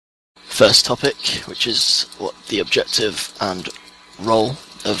first topic, which is what the objective and role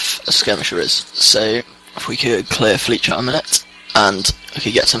of a skirmisher is. So, if we could clear fleet chat a minute, and we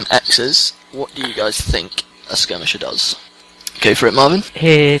could get some X's, what do you guys think a skirmisher does? Go for it, Marvin.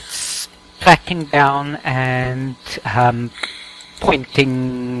 It's tracking down and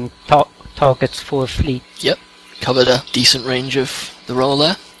pointing targets for a fleet. Yep, covered a decent range of the role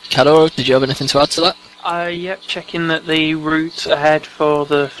there. Cador, did you have anything to add to that? Yep, checking that the route ahead for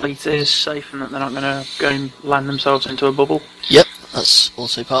the fleet is safe and that they're not going to go and land themselves into a bubble. Yep, that's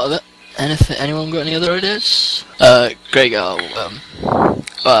also part of it. Anyone got any other ideas? Gregor,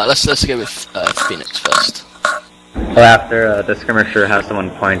 let's go with Phoenix first. Well, after the skirmisher has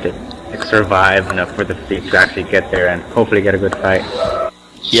someone pointed, survive enough for the fleet to actually get there and hopefully get a good fight.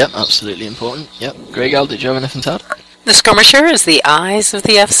 Yep, absolutely important. Yep. Gregor, did you have anything to add? The skirmisher is the eyes of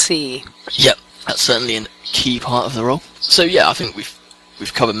the FC. Yep, that's certainly a key part of the role. So yeah, I think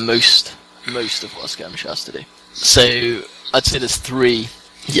we've covered most of what a skirmisher has to do. So I'd say there's three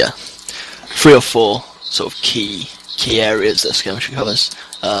or four sort of key areas that a skirmisher covers.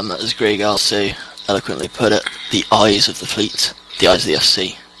 As Gregor so eloquently put it, the eyes of the fleet, the eyes of the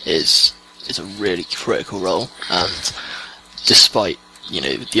FC, is a really critical role. And despite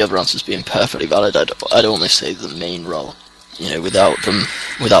the other answers being perfectly valid, I'd almost say the main role. Without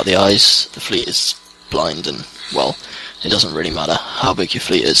the eyes, the fleet is blind, and well, it doesn't really matter how big your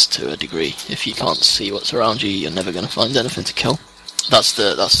fleet is to a degree. If you can't see what's around you, you're never going to find anything to kill. That's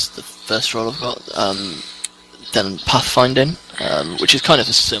the first role I've got. Then pathfinding, which is kind of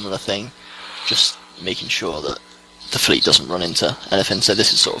a similar thing, just making sure that the fleet doesn't run into anything. So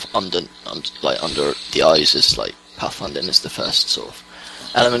this is sort of under the eyes is like pathfinding is the first sort of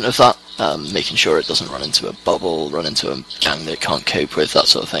element of that, making sure it doesn't run into a bubble, run into a gang that it can't cope with, that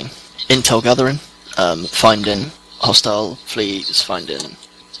sort of thing. Intel gathering, finding hostile fleets, finding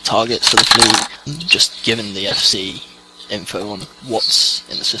targets for the fleet, just giving the FC info on what's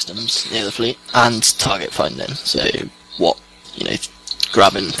in the systems near the fleet, and target finding, so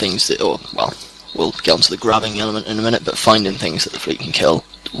grabbing things that, we'll get onto the grabbing element in a minute, but finding things that the fleet can kill,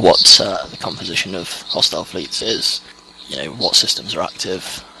 what the composition of hostile fleets is, what systems are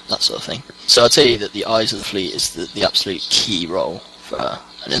active, that sort of thing. So I'd say that the eyes of the fleet is the absolute key role for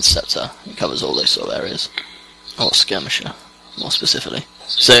an interceptor. It covers all those sort of areas, or skirmisher, more specifically.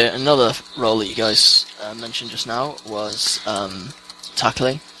 So another role that you guys mentioned just now was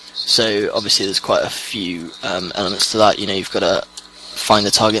tackling. So obviously there's quite a few elements to that. You've got to find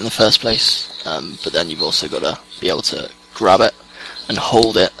the target in the first place, but then you've also got to be able to grab it and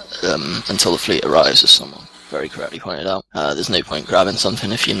hold it until the fleet arrives, as someone very correctly pointed out. There's no point grabbing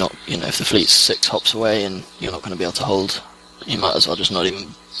something if you're not, if the fleet's 6 hops away and you're not going to be able to hold, you might as well just not even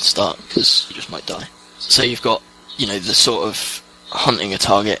start, because you just might die. So you've got, the sort of hunting a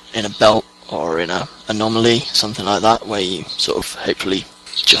target in a belt or in a anomaly, something like that, where you sort of hopefully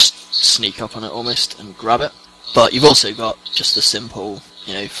just sneak up on it almost and grab it. But you've also got just the simple,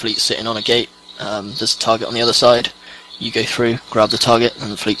 fleet sitting on a gate, there's a target on the other side, you go through, grab the target,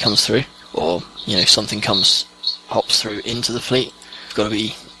 and the fleet comes through. Or, something hops through into the fleet, you've got to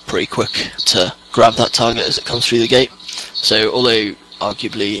be pretty quick to grab that target as it comes through the gate. So, although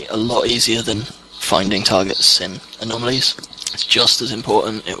arguably a lot easier than finding targets in anomalies, it's just as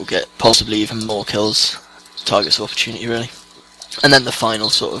important. It will get possibly even more kills, targets of opportunity really. And then the final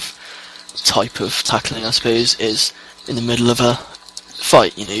sort of type of tackling, I suppose, is in the middle of a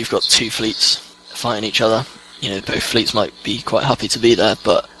fight. You've got two fleets fighting each other. Both fleets might be quite happy to be there,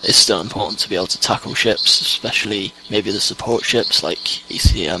 but it's still important to be able to tackle ships, especially maybe the support ships like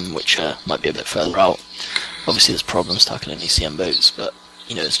ECM, which might be a bit further out. Obviously there's problems tackling ECM boats, but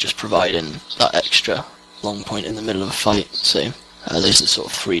it's just providing that extra long point in the middle of a fight. So those are sort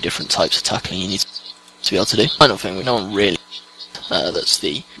of 3 different types of tackling you need to be able to do. Final thing, no one really that's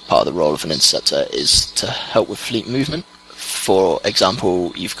the part of the role of an interceptor, is to help with fleet movement. For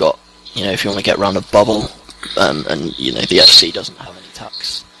example, you've got, if you want to get around a bubble, and the FC doesn't have any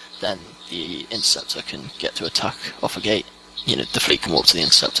tacks, then the interceptor can get to attack off a gate. The fleet can walk to the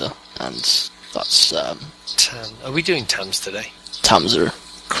interceptor, and that's TAM. Are we doing TAMs today? TAMs are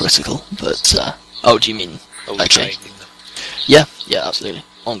critical, but do you mean training them? Yeah, absolutely.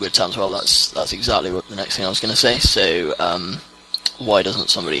 On grid TAMs, well, that's exactly what the next thing I was going to say. So why doesn't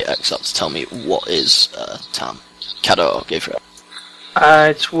somebody X up to tell me what is TAM? Cador, go for it.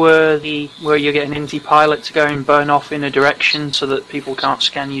 It's where you get an inti pilot to go and burn off in a direction so that people can't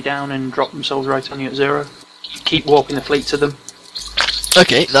scan you down and drop themselves right on you at 0. Keep warping the fleet to them.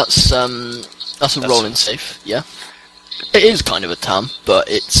 Okay, that's a rolling safe, yeah. It is kind of a TAM, but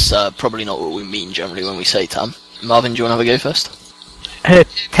it's probably not what we mean generally when we say TAM. Marvin, do you want to have a go first?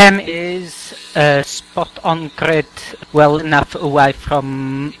 TAM is a spot on grid well enough away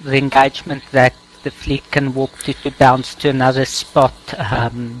from the engagement that the fleet can walk to bounce to another spot.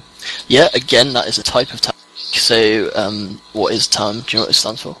 Yeah, again, that is a type of TAM. So, what is TAM? Do you know what it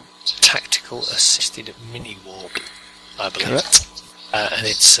stands for? Tactical Assisted Mini Warp, I believe. Correct. And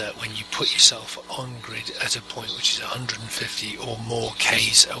it's when you put yourself on grid at a point which is 150 or more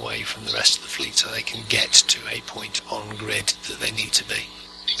Ks away from the rest of the fleet, so they can get to a point on grid that they need to be.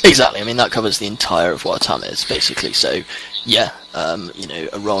 Exactly. I mean, that covers the entire of what a TAM is, basically. So, yeah,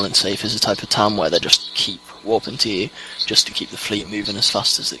 a roll and safe is a type of TAM where they just keep warping to you, just to keep the fleet moving as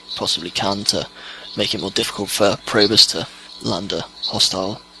fast as it possibly can to make it more difficult for probers to land a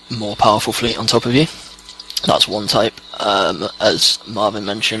hostile, more powerful fleet on top of you. That's one type. As Marvin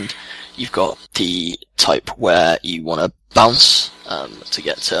mentioned, you've got the type where you want to bounce to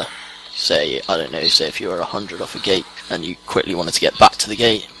get to, say if you're 100 off a gate and you quickly wanted to get back to the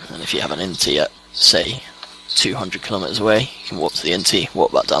gate, and if you have an INT at, say, 200 kilometers away, you can walk to the INT,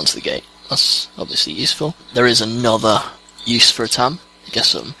 walk back down to the gate. That's obviously useful. There is another use for a TAM. I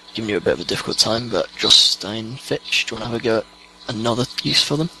guess I'm giving you a bit of a difficult time, but Jostein Fitch, do you want to have a go at another use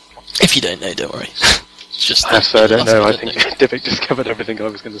for them? If you don't know, don't worry. Just I don't know. I think Divik just covered everything I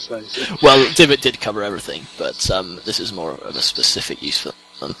was going to say. So. Well, Divik did cover everything, but this is more of a specific use for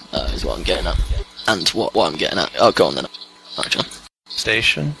them, is what I'm getting at. And what I'm getting at... Oh, go on then. Alright, John.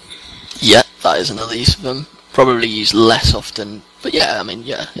 Station? Yeah, that is another use for them. Probably used less often, but yeah, I mean,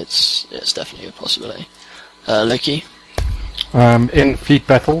 yeah, it's definitely a possibility. Loki? In fleet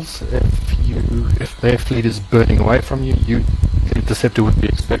battles, if their fleet is burning away from you, the interceptor would be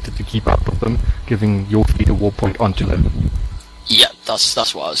expected to keep up with them, giving your fleet a war point onto them. Yeah, that's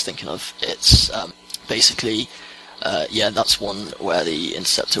what I was thinking of. It's basically, that's one where the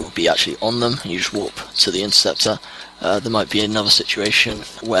interceptor will be actually on them, and you just warp to the interceptor. There might be another situation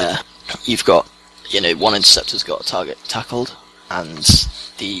where you've got, one interceptor's got a target tackled, and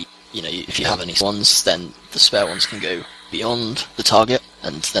if you have any ones, then the spare ones can go beyond the target,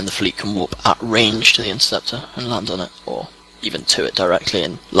 and then the fleet can warp at range to the interceptor and land on it, or even to it directly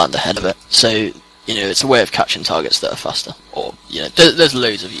and land ahead of it. So, it's a way of catching targets that are faster, or, there's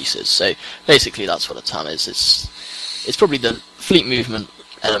loads of uses. So, basically that's what a TAM is. It's probably the fleet movement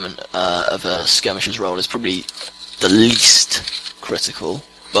element of a skirmisher's role is probably the least critical,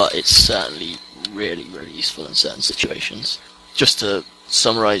 but it's certainly really, really useful in certain situations. Just to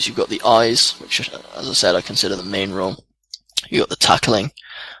summarise, you've got the eyes, which, as I said, I consider the main role. You've got the tackling,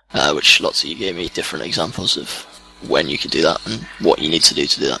 which lots of you gave me different examples of when you could do that and what you need to do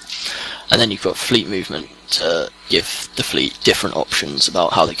that. And then you've got fleet movement to give the fleet different options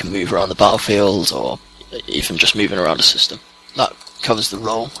about how they can move around the battlefield, or even just moving around a system. That covers the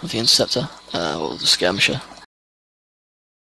role of the interceptor, or the skirmisher,